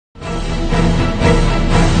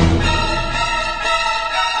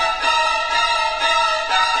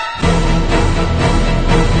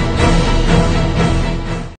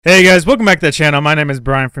Hey guys, welcome back to the channel. My name is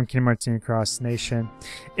Brian from King Martin Cross Nation,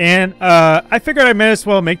 and I figured I may as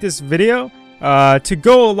well make this video to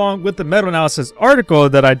go along with the meta analysis article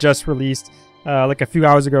that I just released like a few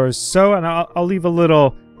hours ago or so, and I'll leave a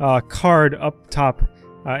little card up top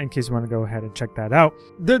in case you want to go ahead and check that out.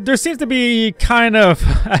 There seems to be kind of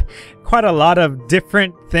quite a lot of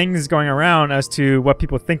different things going around as to what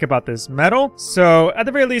people think about this medal. So at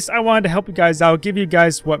the very least, I wanted to help you guys out, give you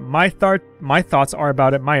guys what my thoughts are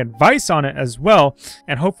about it, my advice on it as well,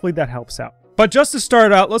 and hopefully that helps out. But just to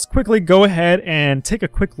start out, let's quickly go ahead and take a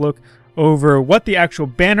quick look over what the actual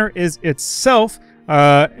banner is itself,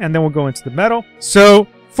 and then we'll go into the medal. So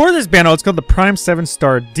for this banner, it's called the Prime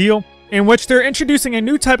 7-Star Deal, in which they're introducing a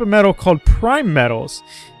new type of medal called Prime Medals.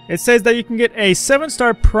 It says that you can get a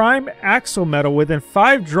 7-star Prime Axel medal within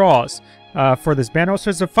 5 draws for this banner. So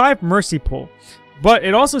it's a 5 Mercy pull. But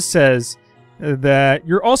it also says that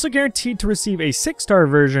you're also guaranteed to receive a 6-star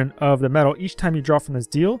version of the medal each time you draw from this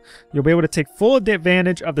deal. You'll be able to take full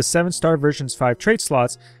advantage of the 7-star version's 5 trait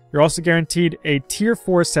slots. You're also guaranteed a tier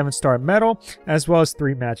 4 7-star medal, as well as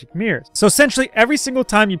 3 magic mirrors. So essentially, every single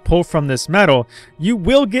time you pull from this medal, you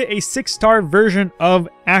will get a 6-star version of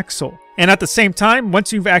Axel. And at the same time,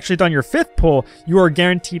 once you've actually done your 5th pull, you are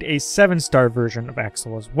guaranteed a 7-star version of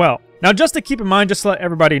Axel as well. Now, just to keep in mind, just to let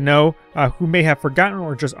everybody know who may have forgotten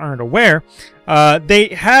or just aren't aware, they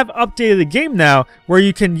have updated the game now where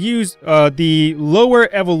you can use the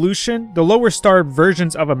lower evolution, the lower star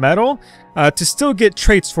versions of a medal to still get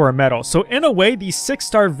traits for a medal. So in a way, these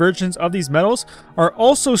 6-star versions of these medals are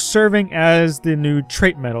also serving as the new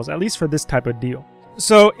trait medals, at least for this type of deal.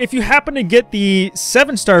 So if you happen to get the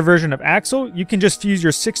 7-star version of Axel, you can just fuse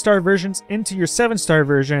your 6-star versions into your 7-star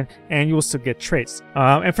version and you will still get traits.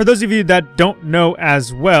 And for those of you that don't know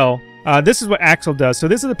as well, this is what Axel does. So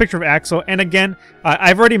this is a picture of Axel, and again,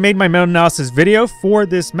 I've already made my medal analysis video for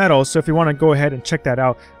this medal, so if you want to go ahead and check that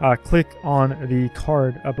out, click on the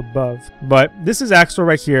card up above. But this is Axel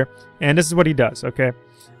right here, and this is what he does, okay?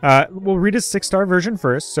 We'll read his 6-star version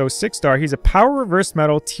first. So 6-star, he's a power reverse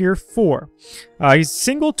medal tier 4. He's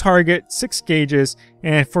single target, 6 gauges,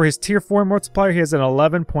 and for his tier 4 multiplier, he has an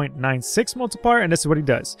 11.96 multiplier, and this is what he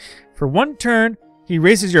does. For 1 turn, he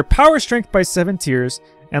raises your power strength by 7 tiers,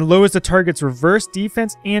 and lowers the target's reverse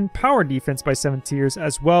defense and power defense by 7 tiers,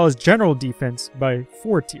 as well as general defense by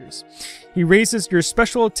 4 tiers. He raises your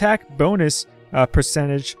special attack bonus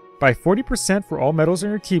percentage by 40% for all medals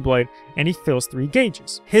in your Keyblade, and he fills 3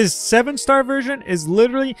 gauges. His 7-star version is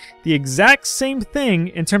literally the exact same thing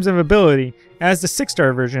in terms of ability as the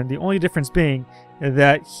 6-star version, the only difference being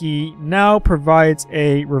that he now provides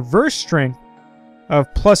a reverse strength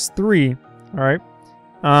of +3, alright?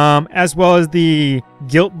 As well as the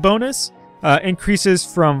guilt bonus increases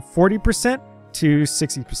from 40% to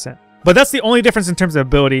 60%. But that's the only difference in terms of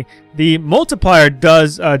ability. The multiplier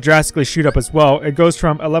does drastically shoot up as well. It goes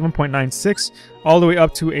from 11.96 all the way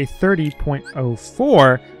up to a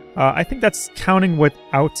 30.04. I think that's counting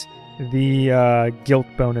without the guilt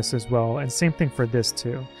bonus as well. And same thing for this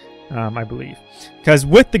too, I believe. Because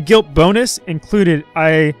with the guilt bonus included,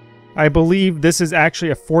 I believe this is actually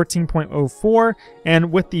a 14.04,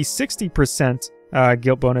 and with the 60%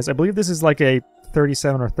 guilt bonus, I believe this is like a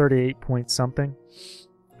 37 or 38 point something.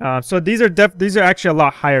 So these are actually a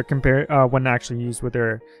lot higher compared when actually used with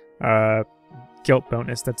their guilt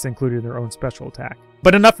bonus that's included in their own special attack.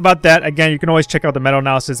 But enough about that. Again, you can always check out the medal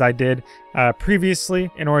analysis I did previously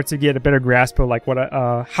in order to get a better grasp of like what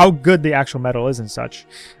how good the actual medal is and such.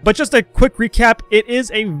 But just a quick recap, it is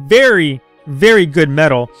a very good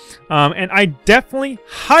medal, and I definitely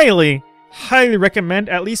highly recommend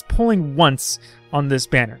at least pulling once on this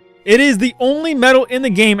banner. It is the only medal in the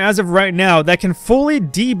game as of right now that can fully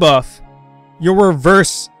debuff your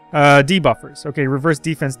reverse debuffers. Okay, reverse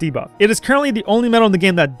defense debuff. It is currently the only medal in the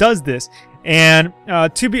game that does this, and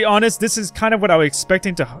to be honest, this is kind of what I was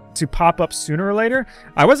expecting to pop up sooner or later.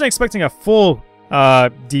 I wasn't expecting a full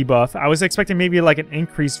debuff. I was expecting maybe like an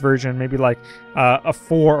increased version, maybe like a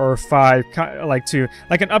 4 or 5, like an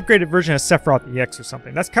upgraded version of Sephiroth EX or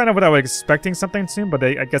something. That's kind of what I was expecting something soon, but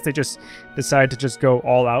I guess they just decided to just go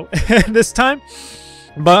all out this time.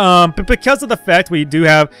 But because of the fact we do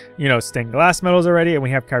have, you know, stained glass medals already, and we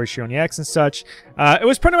have Kairishon EX and such, it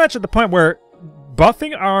was pretty much at the point where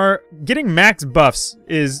getting max buffs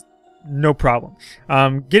is no problem.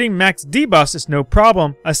 Getting max debuffs is no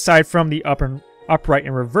problem, aside from the upright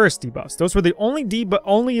and reverse debuffs. Those were the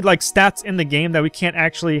only like stats in the game that we can't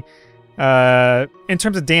actually, in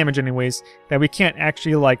terms of damage anyways, that we can't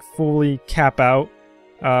actually like fully cap out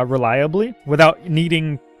reliably without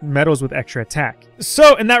needing medals with extra attack.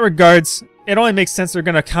 So in that regards, it only makes sense they're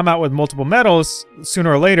going to come out with multiple metals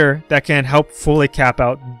sooner or later that can help fully cap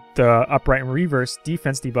out the upright and reverse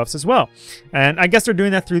defense debuffs as well. And I guess they're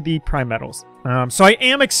doing that through the prime metals. So I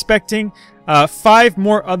am expecting 5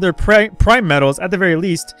 more other prime metals at the very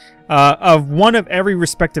least, of one of every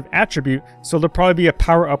respective attribute. So there'll probably be a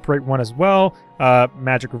power upright one as well,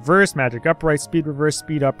 magic reverse, magic upright, speed reverse,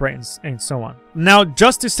 speed upright, and so on. Now,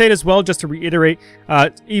 just to state as well, just to reiterate,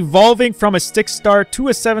 evolving from a 6-star to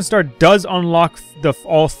a 7-star does unlock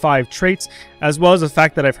all 5 traits, as well as the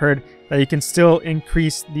fact that I've heard that you can still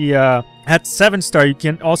increase the, at 7-star, you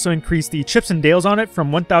can also increase the chips and dales on it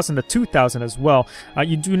from 1,000 to 2,000 as well.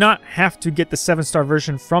 You do not have to get the 7-star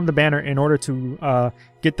version from the banner in order to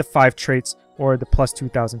get the 5 traits or the plus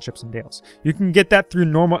 2,000 chips and dales. You can get that through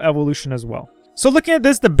normal evolution as well. So looking at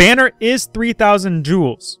this, the banner is 3,000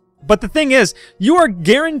 jewels. But the thing is, you are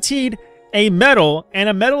guaranteed a medal, and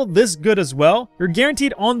a medal this good as well. You're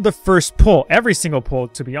guaranteed on the first pull, every single pull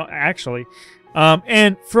to be actually.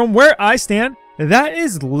 And from where I stand, that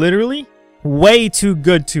is literally way too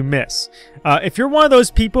good to miss. If you're one of those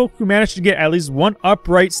people who managed to get at least 1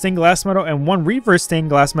 upright stained glass medal and 1 reverse stained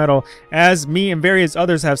glass medal, as me and various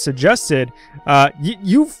others have suggested,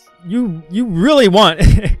 you really want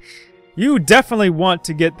you definitely want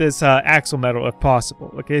to get this Axel medal if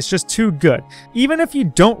possible. Okay, it's just too good. Even if you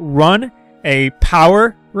don't run a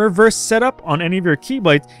power reverse setup on any of your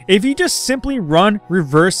keyblades, if you just simply run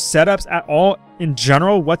reverse setups at all in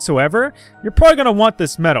general whatsoever, you're probably going to want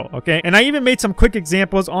this medal, okay? And I even made some quick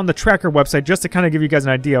examples on the tracker website just to kind of give you guys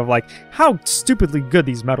an idea of like how stupidly good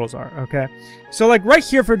these medals are, okay? So like right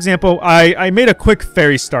here, for example, I made a quick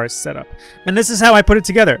fairy stars setup, and this is how I put it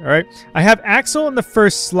together. All right, I have Axel in the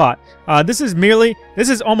first slot. This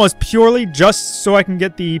is almost purely just so I can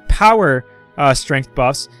get the power strength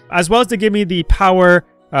buffs, as well as to give me the power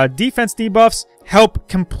defense debuffs, help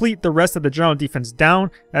complete the rest of the general defense down.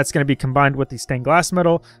 That's going to be combined with the stained glass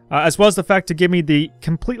medal, as well as the fact to give me the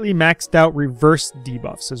completely maxed out reverse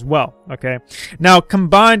debuffs as well. Okay, now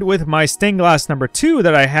combined with my stained glass number 2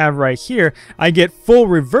 that I have right here, I get full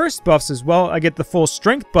reverse buffs as well. I get the full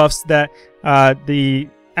strength buffs that the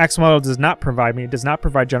Axel medal does not provide me. It does not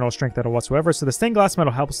provide general strength at all whatsoever, so the stained glass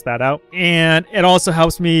medal helps that out, and it also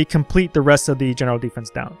helps me complete the rest of the general defense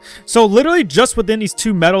down. So literally just within these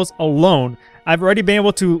 2 medals alone, I've already been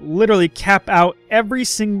able to literally cap out every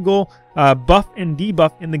single buff and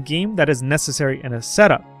debuff in the game that is necessary in a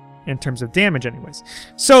setup, in terms of damage anyways.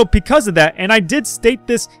 So because of that, and I did state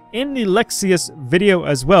this in the Lexaeus video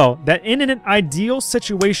as well, that in an ideal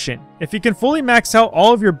situation, if you can fully max out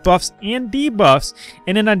all of your buffs and debuffs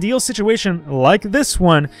in an ideal situation like this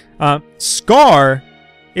one, Scar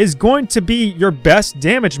is going to be your best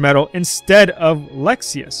damage medal instead of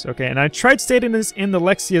Lexaeus. Okay, and I tried stating this in the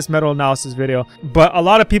Lexaeus medal analysis video, but a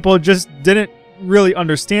lot of people just didn't really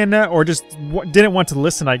understand that, or just didn't want to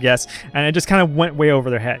listen, I guess, and it just kind of went way over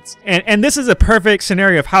their heads. And this is a perfect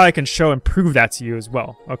scenario of how I can show and prove that to you as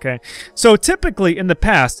well. Okay, so typically in the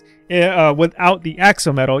past, without the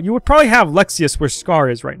Axel medal, you would probably have Lexaeus where Scar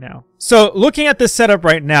is right now. So looking at this setup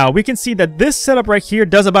right now, we can see that this setup right here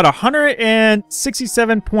does about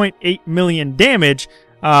 167.8 million damage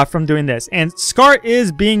from doing this, and Scar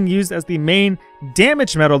is being used as the main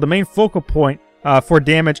damage medal, the main focal point for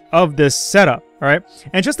damage of this setup. All right,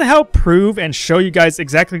 and just to help prove and show you guys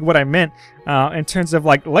exactly what I meant in terms of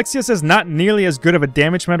like, Lexaeus is not nearly as good of a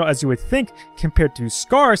damage medal as you would think compared to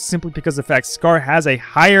Scar, simply because of the fact Scar has a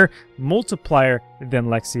higher multiplier than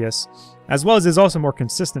Lexaeus, as well as is also more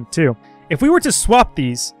consistent too. If we were to swap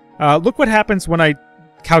these, look what happens when I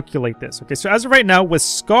calculate this. Okay, so as of right now, with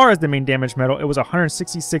Scar as the main damage medal, it was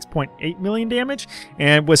 166.8 million damage,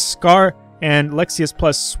 and with Scar and Lexaeus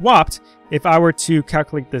plus swapped, if I were to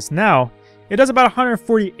calculate this now, it does about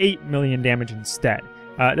 148 million damage instead.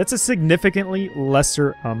 That's a significantly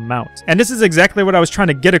lesser amount. And this is exactly what I was trying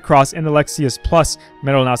to get across in the Lexaeus Plus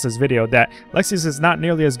medal analysis video, that Lexaeus is not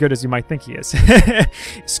nearly as good as you might think he is.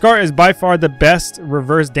 Scar is by far the best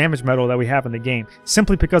reverse damage medal that we have in the game,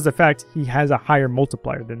 simply because of the fact he has a higher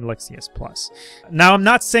multiplier than Lexaeus Plus. Now, I'm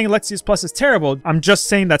not saying Lexaeus Plus is terrible, I'm just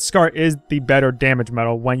saying that Scar is the better damage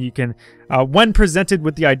medal when you can, when presented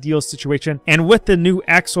with the ideal situation. And with the new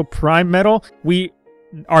Axel Prime medal, we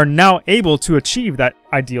are now able to achieve that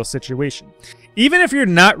ideal situation. Even if you're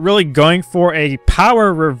not really going for a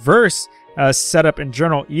power reverse setup in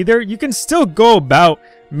general either, you can still go about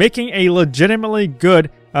making a legitimately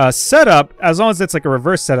good setup, as long as it's like a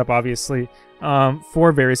reverse setup, obviously,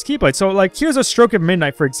 for various Keyblades. So like here's a Stroke of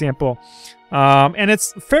Midnight, for example. And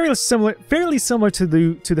it's fairly similar to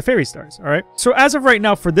the Fairy Stars, all right? So as of right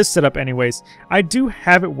now, for this setup anyways, I do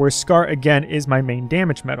have it where Scar, again, is my main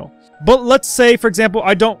damage medal. But let's say, for example,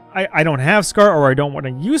 I don't have Scar, or I don't want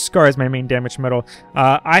to use Scar as my main damage medal.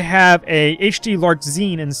 I have a HD Lark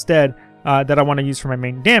Zine instead that I want to use for my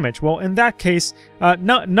main damage. Well, in that case,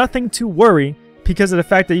 nothing to worry, because of the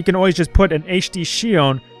fact that you can always just put an HD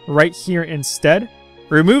Shion right here instead.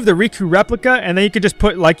 Remove the Riku replica, and then you can just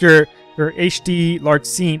put like your HD Lark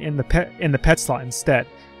Scene in the pet slot instead,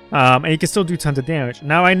 and you can still do tons of damage.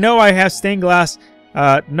 Now I know I have Stained Glass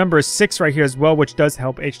number 6 right here as well, which does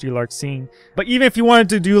help HD Lark Scene. But even if you wanted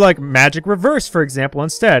to do like Magic Reverse, for example,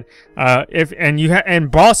 instead,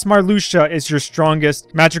 and Boss Marluxia is your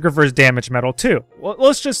strongest Magic Reverse damage medal too. Well,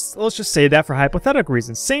 let's just say that for hypothetical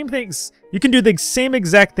reasons. Same things. You can do the same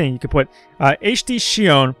exact thing. You could put HD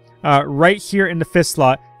Shion right here in the 5th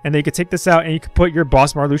slot. And then you could take this out and you could put your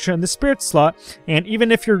Boss Marluxia in the Spirit slot. And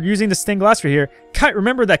even if you're using the Stained Glass right here,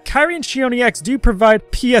 remember that Kairi and Shion EX do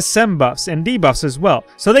provide PSM buffs and debuffs as well.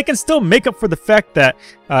 So they can still make up for the fact that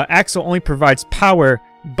Axel only provides power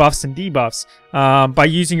buffs and debuffs by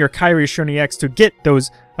using your Kairi Shion EX to get those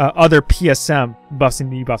other PSM buffs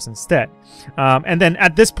and debuffs instead. And then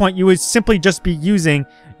at this point, you would simply just be using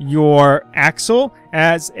your Axel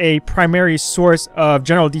as a primary source of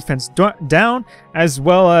general defense down, as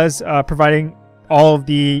well as providing all of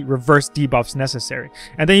the reverse debuffs necessary.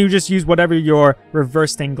 And then you just use whatever your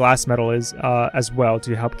reverse Stained Glass medal is as well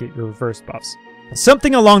to help get your reverse buffs.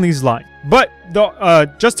 Something along these lines. But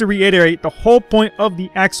just to reiterate, the whole point of the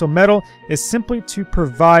Axel medal is simply to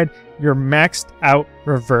provide your maxed out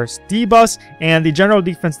reverse debuffs, and the general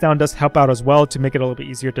defense down does help out as well to make it a little bit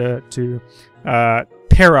easier to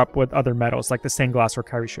pair up with other medals like the Stained Glass or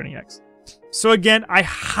Kairi Shion EX. So again, I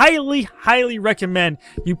highly recommend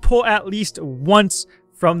you pull at least once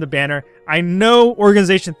from the banner. I know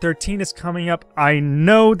Organization 13 is coming up. I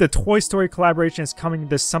know the Toy Story collaboration is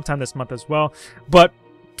coming sometime this month as well. But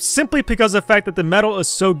simply because of the fact that the medal is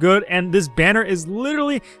so good and this banner is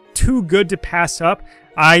literally too good to pass up,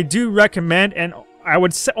 I do recommend, and I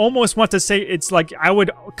would almost want to say it's like I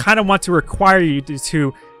would kind of want to require you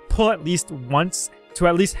to pull at least once to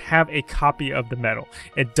at least have a copy of the medal.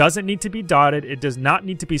 It doesn't need to be dotted. It does not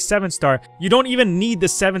need to be 7-star. You don't even need the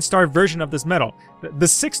 7-star version of this medal. The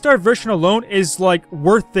 6-star version alone is like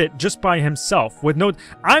worth it just by himself.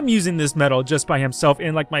 I'm using this medal just by himself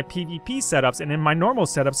in like my PvP setups and in my normal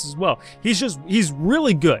setups as well. He's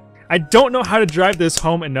really good. I don't know how to drive this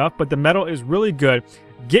home enough, but the medal is really good.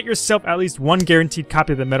 Get yourself at least one guaranteed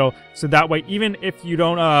copy of the medal, so that way even if you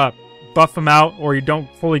don't buff him out or you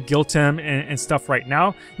don't fully guilt him and stuff right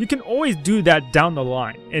now, you can always do that down the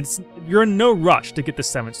line. You're in no rush to get the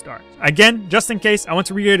 7-star. Again, just in case, I want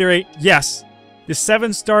to reiterate, yes, the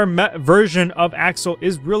 7-star version of Axel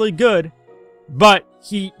is really good, but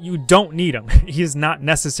you don't need him. He is not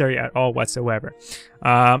necessary at all whatsoever.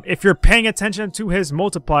 If you're paying attention to his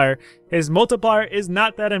multiplier is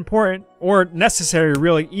not that important or necessary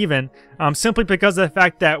really even, simply because of the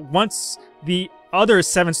fact that once the other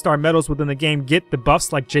 7-star medals within the game get the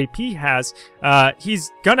buffs like JP has,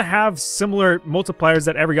 he's gonna have similar multipliers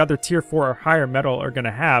that every other tier 4 or higher medal are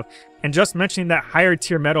gonna have. And just mentioning that higher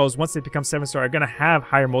tier medals, once they become 7-star, are gonna have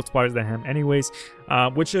higher multipliers than him anyways,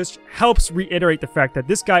 which just helps reiterate the fact that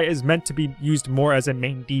this guy is meant to be used more as a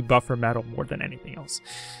main debuffer medal more than anything else.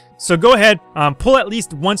 So go ahead, pull at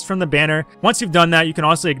least once from the banner. Once you've done that, you can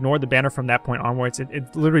also ignore the banner from that point onwards.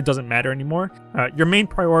 It literally doesn't matter anymore. Your main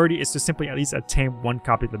priority is to simply at least obtain one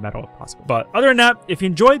copy of the medal if possible. But other than that, if you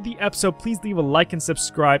enjoyed the episode, please leave a like and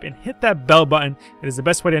subscribe and hit that bell button. It is the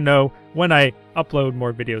best way to know when I upload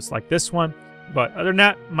more videos like this one. But other than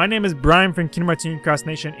that, my name is Brian from Kingdom Hearts Cross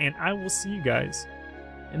Nation, and I will see you guys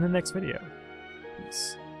in the next video.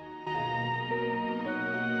 Peace.